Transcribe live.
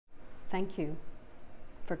Thank you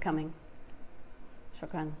for coming.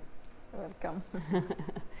 Shukran. Welcome.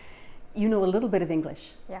 You know a little bit of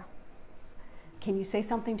English. Yeah. Can you say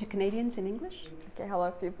something to Canadians in English? Okay,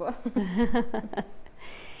 hello people.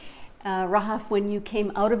 Rahaf, when you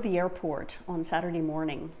came out of the airport on Saturday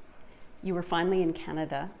morning, you were finally in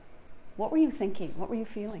Canada. What were you thinking? What were you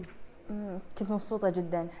feeling? كنت مبسوطة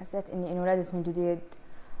جدا، حسيت إني انولدت من جديد،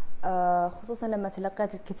 خصوصا لما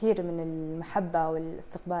تلقيت الكثير من المحبة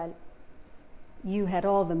والاستقبال. You had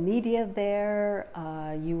all the media there,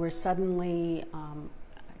 you were suddenly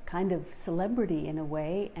kind of celebrity in a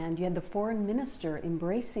way, and you had the foreign minister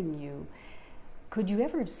embracing you. Could you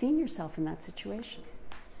ever have seen yourself in that situation?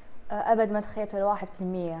 أبد ما تخيلت ولا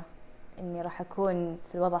 1% إني راح أكون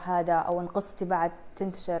في الوضع هذا أو إن قصتي بعد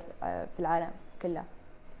تنتشر في العالم كله.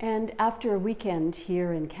 And after a weekend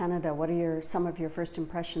here in Canada, what are some of your first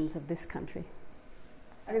impressions of this country?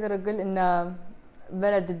 أقدر أقول إنه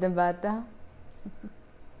بلد جدا باردة.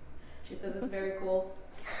 She says it's very cold.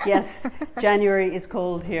 Yes, January is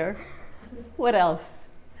cold here. What else?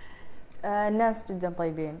 الناس جدا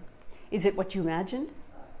طيبين. Is it what you imagined?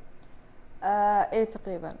 إيه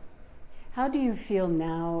تقريبا. How do you feel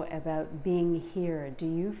now about being here? Do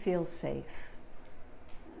you feel safe?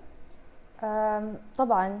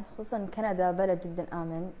 طبعا خصوصا كندا بلد جدا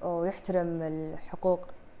آمن ويحترم الحقوق،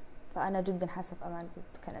 فأنا جدا حاسة بأمان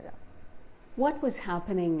بكندا. What was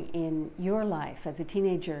happening in your life as a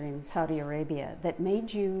teenager in Saudi Arabia that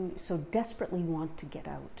made you so desperately want to get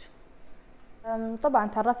out? طبعا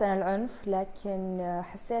تعرضت أنا العنف، لكن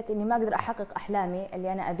حسيت إني ما أقدر أحقق أحلامي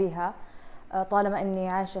اللي أنا أبيها طالما إني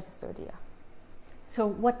عايشة في السعودية. So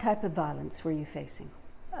what type of violence were you facing?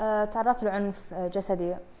 تعرضت لعنف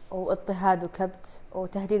جسدي واضطهاد وكبت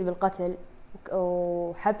وتهديد بالقتل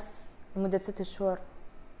وحبس لمدة 6 شهور.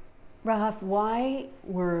 Rahaf, why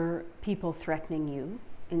were people threatening you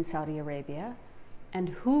in Saudi Arabia, and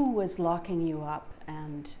who was locking you up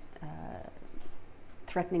and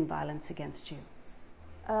threatening violence against you?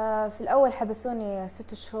 في الأول حبسوني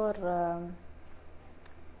 6 شهور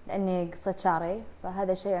لأني قصيت شعري،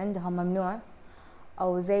 فهذا شيء عندهم ممنوع،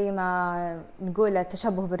 أو زي ما نقول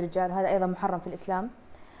التشبه بالرجال، وهذا أيضا محرم في الإسلام.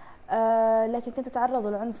 لكن كنت أتعرض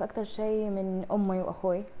للعنف أكثر شيء من أمي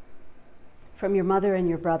وأخوي. From your mother and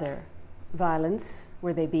your brother, violence,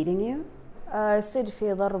 were they beating you? يصير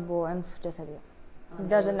في ضرب وعنف جسدي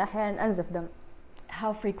لدرجة أن أحيانا أنزف دم.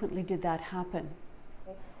 How frequently did that happen?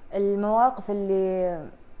 المواقف اللي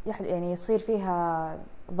يعني يصير فيها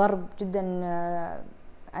ضرب جدا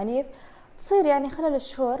عنيف تصير يعني خلال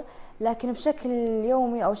الشهور، لكن بشكل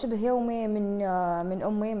يومي أو شبه يومي من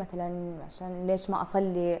أمي مثلا، عشان ليش ما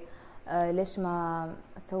أصلي، ليش ما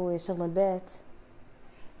أسوي شغل البيت.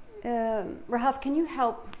 Rahaf, can you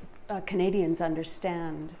help Canadians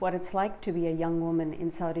understand what it's like to be a young woman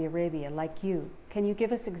in Saudi Arabia like you? Can you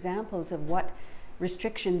give us examples of what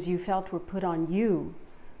restrictions you felt were put on you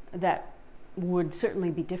that would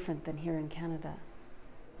certainly be different than here in Canada?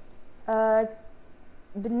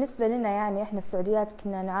 بالنسبة لنا يعني إحنا السعوديات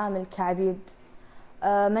كنا نعامل كعبيد،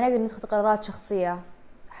 ما نقدر نتخذ قرارات شخصية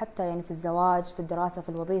حتى يعني في الزواج، في الدراسة، في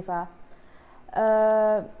الوظيفة.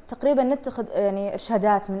 تقريبا نتخذ يعني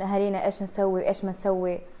إرشادات من أهالينا إيش نسوي وإيش ما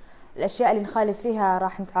نسوي، الأشياء اللي نخالف فيها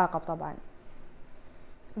راح نتعاقب طبعا.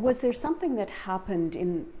 Was there something that happened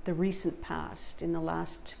in the recent past, in the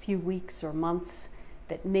last few weeks or months,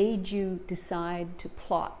 that made you decide to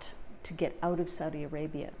plot to get out of Saudi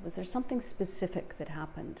Arabia? Was there something specific that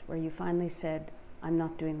happened where you finally said, I'm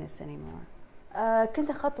not doing this anymore? كنت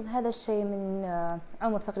أخطط هذا الشيء من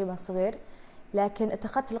عمر تقريبا صغير، لكن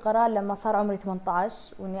اتخذت القرار لما صار عمري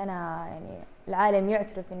 18 وإني أنا يعني العالم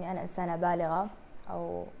يعترف إني أنا إنسانة بالغة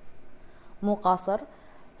أو مو قاصر،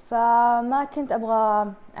 فما كنت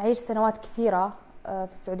أبغى أعيش سنوات كثيرة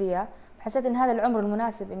في السعودية، حسيت إن هذا العمر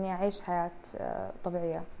المناسب إني أعيش حياة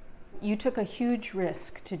طبيعية. You took a huge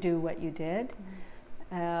risk to do what you did.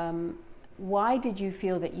 Why did you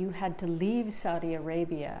feel that you had to leave Saudi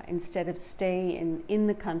Arabia instead of stay in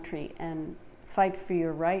the country and fight for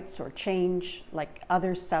your rights or change like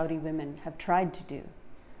other Saudi women have tried to do?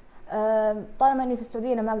 طالما إني في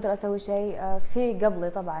السعودية أنا ما أقدر أسوي شيء. في قبلي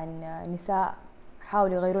طبعا نساء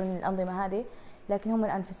حاولوا يغيرون الأنظمة هذه، لكن هم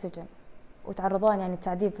الآن في السجن وتعرضون يعني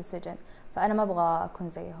التعذيب في السجن، فأنا ما أبغى أكون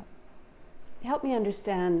زيهم. Help me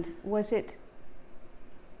understand, was it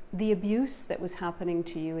the abuse that was happening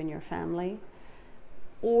to you and your family,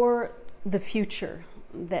 or the future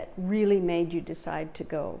that really made you decide to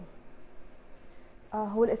go?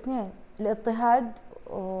 هو الاثنين، الاضطهاد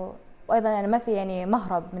وأيضا أنا ما في يعني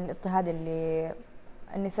مهرب من الاضطهاد اللي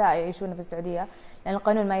النساء يعيشونه في السعودية، لأن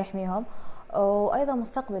القانون ما يحميهم، وأيضا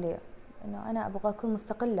مستقبلي إنه أنا أبغى أكون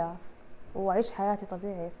مستقلة وأعيش حياتي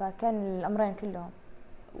طبيعي، فكان الأمرين كلهم.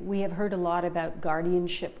 We have heard a lot about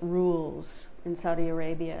guardianship rules in Saudi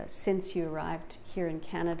Arabia since you arrived here in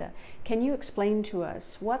Canada. Can you explain to us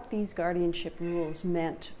what these guardianship rules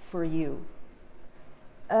meant for you?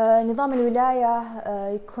 نظام الولاية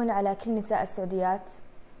يكون على كل نساء السعوديات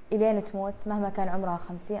إلين تموت مهما كان عمرها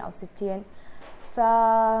 50 أو 60.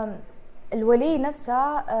 فالولي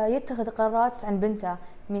نفسه يتخذ قرارات عن بنته،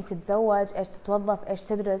 مين تتزوج، إيش تتوظف، إيش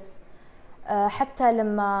تدرس. حتى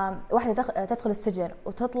لما واحدة تدخل السجن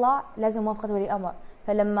وتطلع لازم موافقة ولي أمر.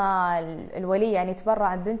 فلما الولي يعني يتبرع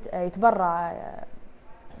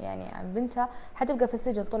عن بنتها حتبقى في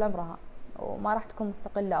السجن طول عمرها وما راح تكون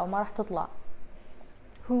مستقلة أو ما راح تطلع.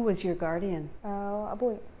 Who was your guardian?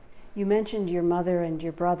 أبوي. You mentioned your mother and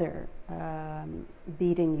your brother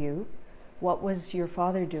beating you. What was your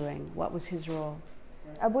father doing? What was his role?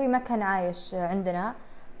 أبوي ما كان عايش عندنا،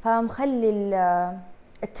 فمخلي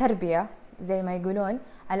التربية زي ما يقولون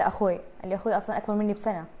على أخوي، اللي أخوي أصلاً أكبر مني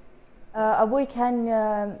بسنة. أبوي كان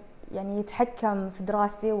يعني يتحكم في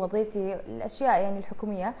دراستي ووظيفتي، الأشياء يعني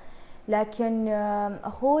الحكومية، لكن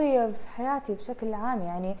أخوي في حياتي بشكل عام،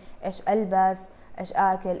 يعني إيش ألبس، إيش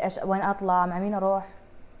آكل، إيش وين أطلع، مع مين أروح.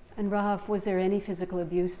 And Rahaf, was there any physical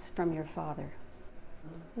abuse from your father?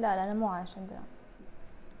 لا أنا مو عايش عندنا.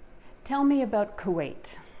 Tell me about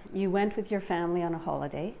Kuwait. You went with your family on a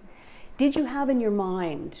holiday. Did you have in your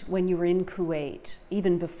mind when you were in Kuwait,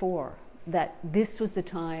 even before, that this was the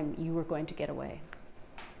time you were going to get away?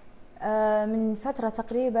 من فترة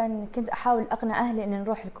تقريبا كنت أحاول أقنع أهلي إن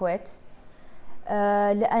نروح الكويت،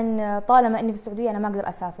 لأن طالما إني في السعودية أنا ما أقدر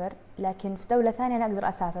أسافر، لكن في دولة ثانية أنا أقدر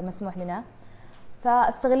أسافر، مسموح لنا.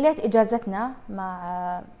 فاستغليت إجازتي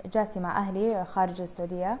مع أهلي خارج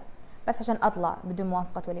السعودية بس عشان أطلع بدون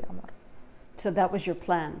موافقة ولي أمر. So that was your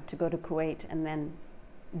plan, to go to Kuwait and then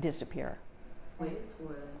disappear? Yes.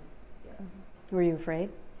 Were you afraid?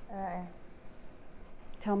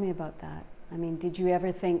 Tell me about that. I mean, did you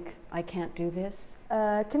ever think, I can't do this?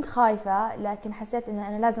 كنت خايفة، لكن حسيت إن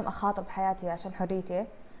أنا لازم أخاطر بحياتي عشان حريتي.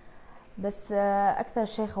 بس أكثر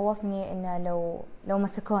شيء خوفني إنه لو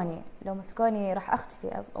مسكوني راح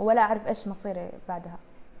أختفي ولا أعرف إيش مصيري بعدها.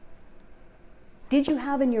 Did you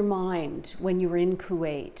have in your mind when you were in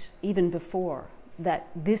Kuwait, even before, that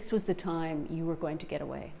this was the time you were going to get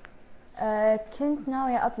away? كنت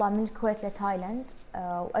ناوية أطلع من الكويت لتايلاند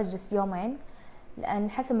وأجلس يومين، لأن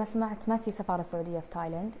حسب ما سمعت ما في سفارة سعودية في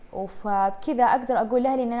تايلاند، وبكذا أقدر أقول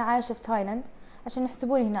لأهلي إن أنا عايشة في تايلاند عشان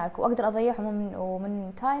يحسبوني هناك، وأقدر أضيعهم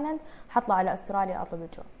ومن تايلاند حطلع على أستراليا أطلب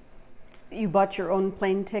الجو. You bought your own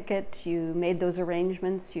plane ticket, you made those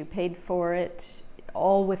arrangements, you paid for it,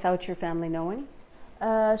 all without your family knowing?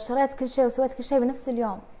 شريت كل شيء وسويت كل شيء بنفس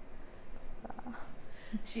اليوم.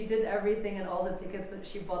 She did everything and all the tickets, that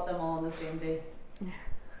she bought them all on the same day.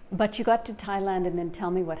 But you got to Thailand and then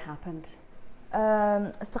tell me what happened.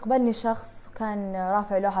 استقبلني شخص كان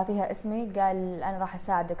رافع لوحة فيها اسمي، قال أنا راح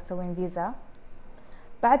أساعدك تسوين فيزا.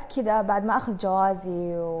 بعد كذا بعد ما أخذ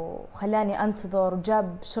جوازي وخلاني أنتظر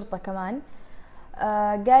وجاب شرطة كمان،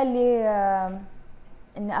 قال لي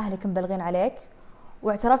إن أهلك مبلغين عليك،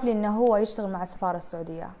 واعترف لي إنه هو يشتغل مع السفارة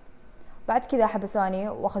السعودية. بعد كذا حبسوني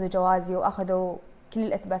وأخذوا جوازي وأخذوا كل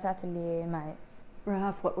الإثباتات اللي معي.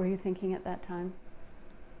 Rahaf, what were you thinking at that time?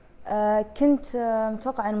 كنت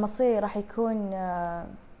متوقع أن مصيري راح يكون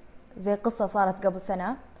زي قصة صارت قبل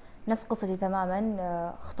سنة، نفس قصتي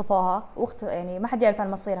تماما، خطفوها يعني ما حد يعرف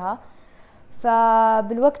عن مصيرها.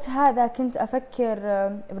 فبالوقت هذا كنت أفكر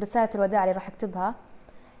برسالة الوداع اللي راح أكتبها،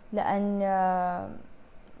 لأن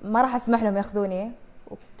ما راح أسمح لهم يأخذوني،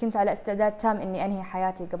 وكنت على استعداد تام إني أنهي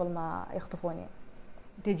حياتي قبل ما يخطفوني.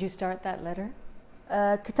 Did you start that letter?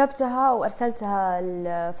 كتبتها وأرسلتها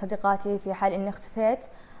لصديقاتي في حال إني اختفيت،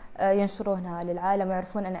 ينشرونها للعالم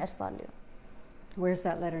ويعرفون أنا إيش صار لي. Where's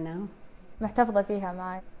that letter now? محتفظة فيها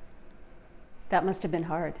معي. That must have been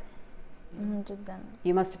hard. جدا.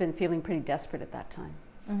 You must have been feeling pretty desperate at that time.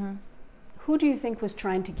 Who do you think was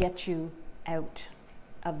trying to get you out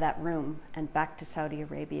of that room and back to Saudi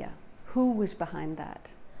Arabia? Who was behind that?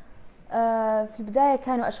 في البداية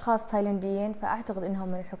كانوا أشخاص تايلنديين، فأعتقد إنهم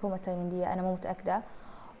من الحكومة التايلندية، أنا مو متأكدة.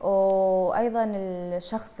 وأيضا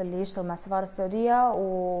الشخص اللي يشتغل مع السفارة السعودية،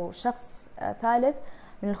 وشخص ثالث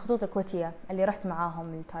من الخطوط الكويتية اللي رحت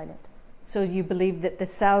معاهم لتايلاند. So you believe that the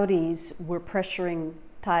Saudis were pressuring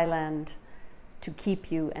Thailand to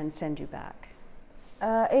keep you and send you back?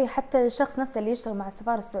 إيه، حتى الشخص نفسه اللي يشتغل مع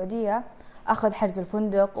السفارة السعودية أخذ حجز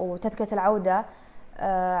الفندق وتذكرة العودة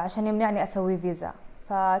عشان يمنعني أسوي فيزا،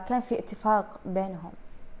 فكان في اتفاق بينهم.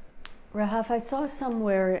 Rahaf, I saw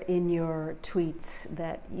somewhere in your tweets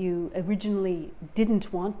that you originally didn't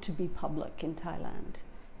want to be public in Thailand.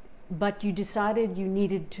 but you decided you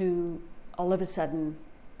needed to all of a sudden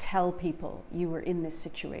tell people you were in this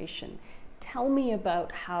situation. Tell me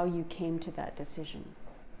about how you came to that decision.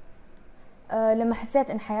 لما حسيت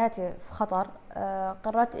إن حياتي في خطر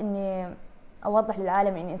قررت إني أوضح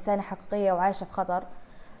للعالم إني إنسانة حقيقية وعايشة في خطر،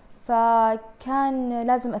 فكان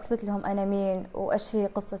لازم أثبت لهم أنا مين وإيش هي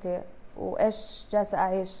قصتي وإيش جالسة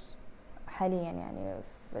أعيش حاليا يعني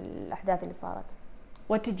في الأحداث اللي صارت.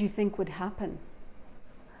 What did you think would happen?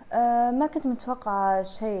 ما كنت متوقعة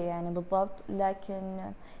شيء يعني بالضبط،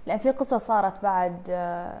 لأن في قصة صارت بعد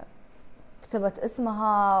كتبت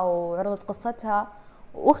اسمها وعرضت قصتها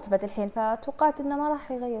واختفت الحين، فتوقعت إنه ما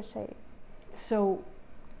راح يغير شيء. So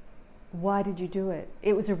why did you do it?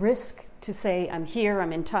 It was a risk to say, I'm here,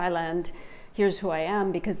 I'm in Thailand, here's who I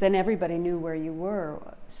am, because then everybody knew where you were.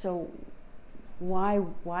 So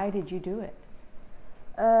why did you do it?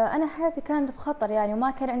 أنا حياتي كانت في خطر يعني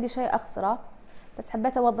وما كان عندي شيء أخسره، بس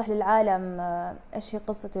حبيت أوضح للعالم إيش هي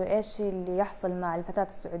قصتي وإيش اللي يحصل مع الفتاة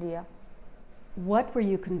السعودية. What were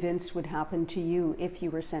you convinced would happen to you if you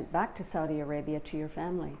were sent back to Saudi Arabia to your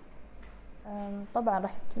family? طبعا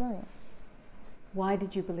راح يقتلوني. Why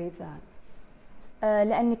did you believe that?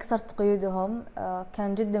 لأني كسرت قيودهم.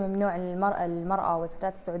 كان جدا ممنوع المرأة والفتاة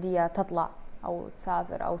السعودية تطلع أو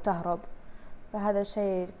تسافر أو تهرب، فهذا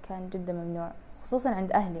الشيء كان جدا ممنوع خصوصا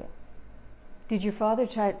عند أهلي. Did your father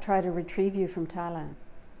try to retrieve you from Thailand?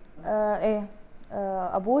 إيه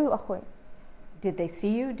أبوي وأخوي. Did they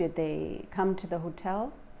see you? Did they come to the hotel?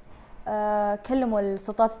 كلموا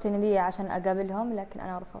السلطات التايلاندية عشان أقابلهم لكن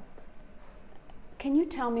أنا رفضت. Can you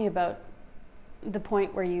tell me about the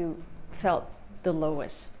point where you felt the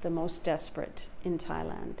lowest, the most desperate in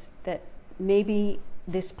Thailand, that maybe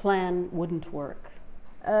this plan wouldn't work?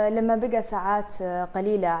 لما بقى ساعات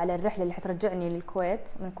قليلة على الرحلة اللي حترجعني للكويت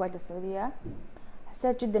من الكويت للسعودية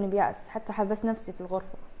حسيت جدا بيأس، حتى حبست نفسي في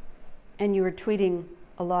الغرفة. And you were tweeting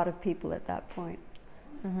a lot of people at that point.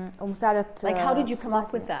 ومساعدة. Like, how did you come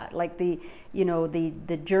up with that? Like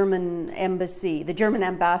the German embassy, the German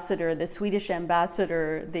ambassador, the Swedish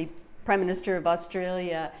ambassador, the Prime Minister of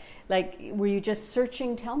Australia. Like, were you just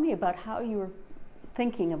searching? Tell me about how you were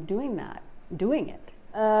thinking of doing it.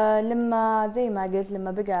 لما زي ما قلت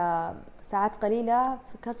لما بقى ساعات قليلة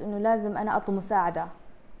فكرت إنه لازم أنا أطلب مساعدة،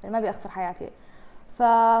 يعني ما أبي أخسر حياتي،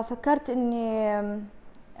 ففكرت إني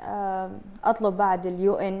أطلب بعد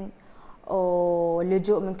الUN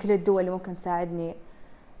واللجوء من كل الدول اللي ممكن تساعدني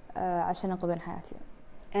عشان ينقذون حياتي.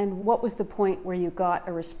 And what was the point where you got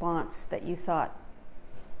a response that you thought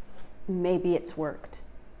maybe it's worked?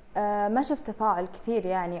 ما شفت تفاعل كثير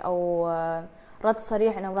يعني أو رد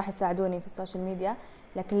صريح إنهم راح يساعدوني في السوشيال ميديا،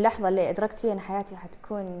 لكن اللحظة اللي أدركت فيها إن حياتي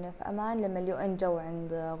حتكون في أمان لما الUN جو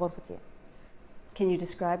عند غرفتي. Can you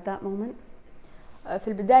describe that moment? في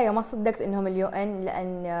البداية ما صدقت إنهم الUN،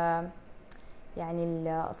 لأن يعني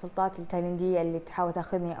السلطات التايلاندية اللي تحاول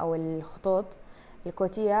تأخذني أو الخطوط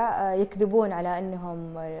الكويتية يكذبون على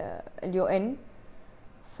إنهم الUN،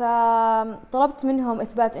 فطلبت منهم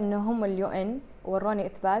إثبات إنه هم الUN وروني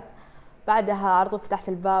إثبات. بعدها عرضوا فتحت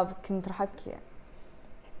الباب كنت راح أبكي.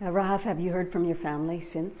 Rahaf, have you heard from your family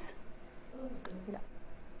since? لا.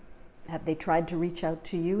 Have they tried to reach out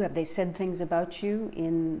to you? Have they said things about you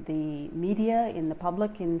in the media, in the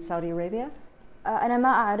public in Saudi Arabia? أنا ما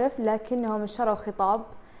أعرف، لكنهم نشروا خطاب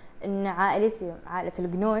إن عائلتي عائلة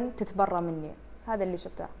القنون تتبرى مني، هذا اللي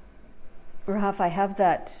شفته. Rahaf, I have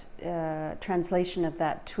that translation of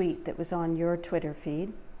that tweet that was on your Twitter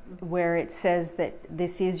feed, where it says that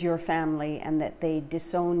this is your family and that they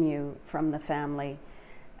disown you from the family,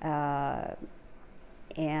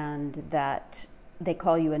 and that they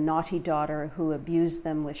call you a naughty daughter who abused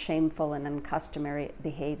them with shameful and uncustomary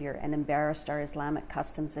behavior and embarrassed our Islamic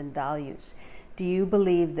customs and values. Do you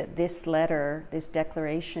believe that this letter, this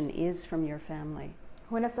declaration, is from your family?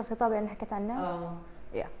 هو نفس الخطاب اللي حكيت عنه؟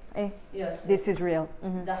 Yeah. إيه. Yes. This is real.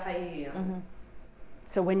 ده حقيقي.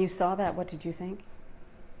 So when you saw that, what did you think?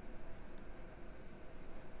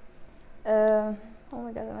 Oh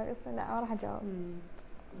my God, لا ما راح أجاوب.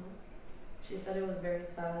 She said it was very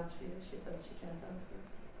sad. She says she can't answer.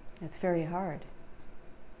 It's very hard.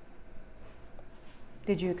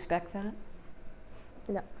 Did you expect that?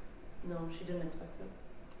 لا. No, she didn't expect it.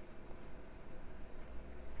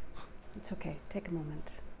 It's okay. Take a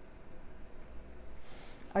moment.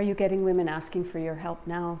 Are you getting women asking for your help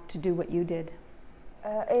now to do what you did?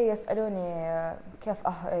 إيه يسألوني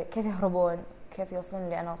كيف يهربون، كيف يوصلون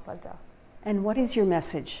اللي أنا وصلته. And what is your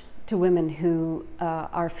message to women who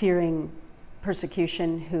are fearing persecution,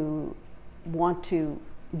 who want to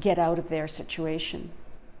get out of their situation?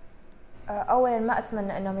 أولاً ما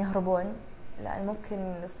أتمنى أنهم يهربون، لأن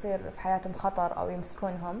ممكن يصير في حياتهم خطر أو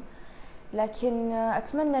يمسكونهم. لكن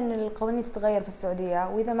أتمنى أن القوانين تتغير في السعودية،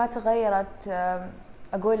 وإذا ما تغيرت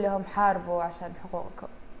أقول لهم حاربوا عشان حقوقكم،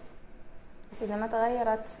 بس إذا ما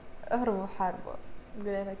تغيرت اهربوا حاربوا.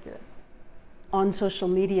 أقول لنا كذا. On social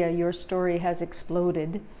media, your story has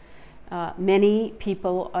exploded. Many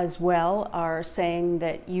people as well are saying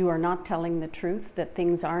that you are not telling the truth, that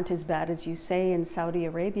things aren't as bad as you say in Saudi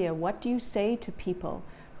Arabia. What do you say to people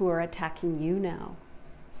who are attacking you now?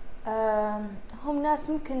 هم ناس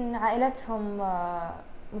ممكن عائلتهم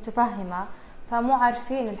متفهمة، فمو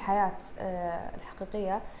عارفين الحياة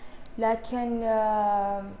الحقيقية، لكن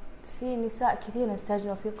في نساء كثير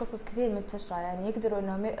انسجنوا، في قصص كثير منتشرة يعني يقدروا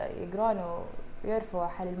انهم يقرون ويعرفوا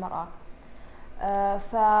حال المرأة.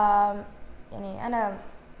 ف يعني انا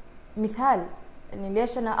مثال اني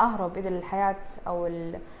ليش انا اهرب اذا الحياة او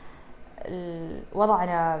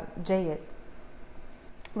وضعنا جيد.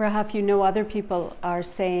 Rahaf, you know other people are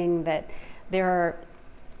saying that there are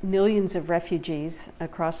millions of refugees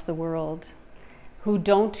across the world who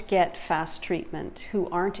don't get fast treatment, who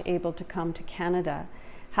aren't able to come to Canada.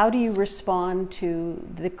 How do you respond to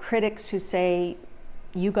the critics who say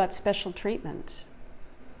you got special treatment?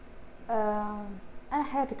 أنا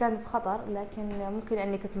حياتي كانت في خطر، لكن ممكن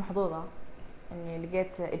أني كنت محظوظة أني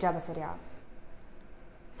لقيت إجابة سريعة.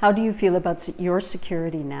 How do you feel about your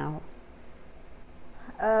security now?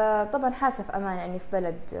 طبعا حاسة في أمان أني في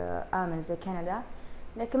بلد آمن زي كندا،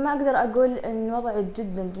 لكن ما أقدر أقول أن وضعي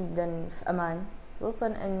جدا جدا في أمان، خصوصا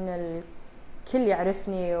أن الكل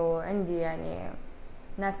يعرفني وعندي يعني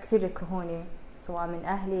ناس كثير يكرهوني سواء من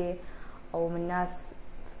أهلي أو من ناس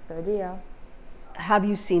في السعودية. Have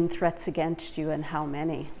you seen threats against you and how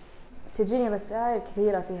many? تجيني رسائل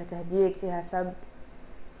كثيرة فيها تهديد، فيها سب،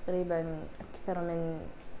 تقريبا أكثر من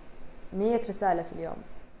 100 رسالة في اليوم.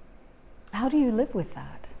 How do you live with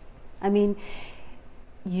that? I mean,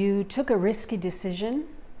 you took a risky decision.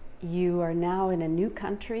 You are now in a new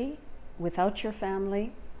country without your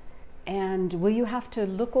family. And will you have to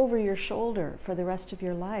look over your shoulder for the rest of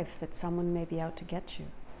your life that someone may be out to get you?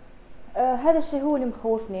 هذا الشيء هو اللي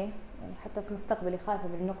مخوفني، يعني حتى في مستقبلي خايفة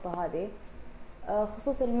من النقطة هذه،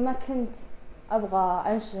 خصوصا إني ما كنت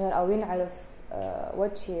أبغى أنشهر أو ينعرف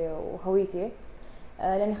وجهي وهويتي،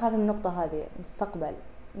 لأني خايفة من النقطة هذه. مستقبل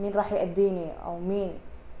مين راح يأذيني أو مين،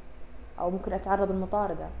 أو ممكن أتعرض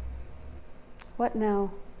للمطاردة. What now?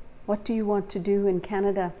 What do you want to do in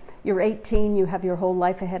Canada? You're 18, you have your whole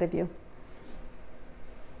life ahead of you.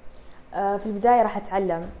 في البداية راح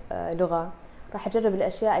أتعلم لغة، راح أجرب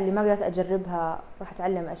الأشياء اللي ما قدرت أجربها، راح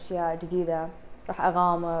أتعلم أشياء جديدة، راح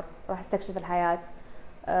أغامر، راح أستكشف الحياة،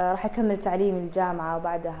 راح أكمل تعليم الجامعة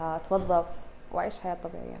وبعدها أتوظف وأعيش حياة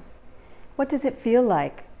طبيعية. What does it feel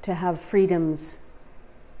like to have freedoms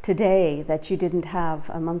today that you didn't have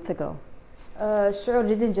a month ago? شعور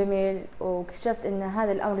جدا جميل، واكتشفت ان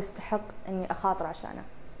هذا الامر يستحق اني اخاطر عشانه.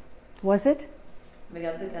 Was it?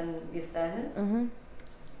 بجد كان يستاهل؟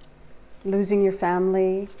 Losing your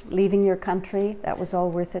family, leaving your country, that was all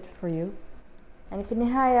worth it for you? يعني في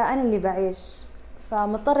النهاية انا اللي بعيش،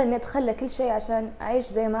 فمضطر اني اتخلى كل شيء عشان اعيش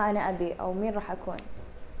زي ما انا ابي او مين راح اكون.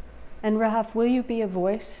 And Rahaf, will you be a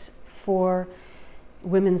voice for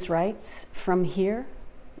women's rights from here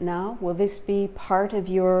now? Will this be part of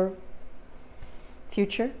your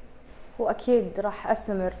future? وأكيد راح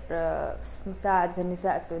أستمر في مساعدة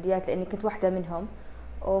النساء السعوديات، لأني كنت واحدة منهم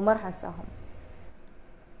وما راح أنساهم.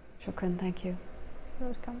 شكرا. Thank you.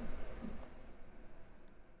 Welcome.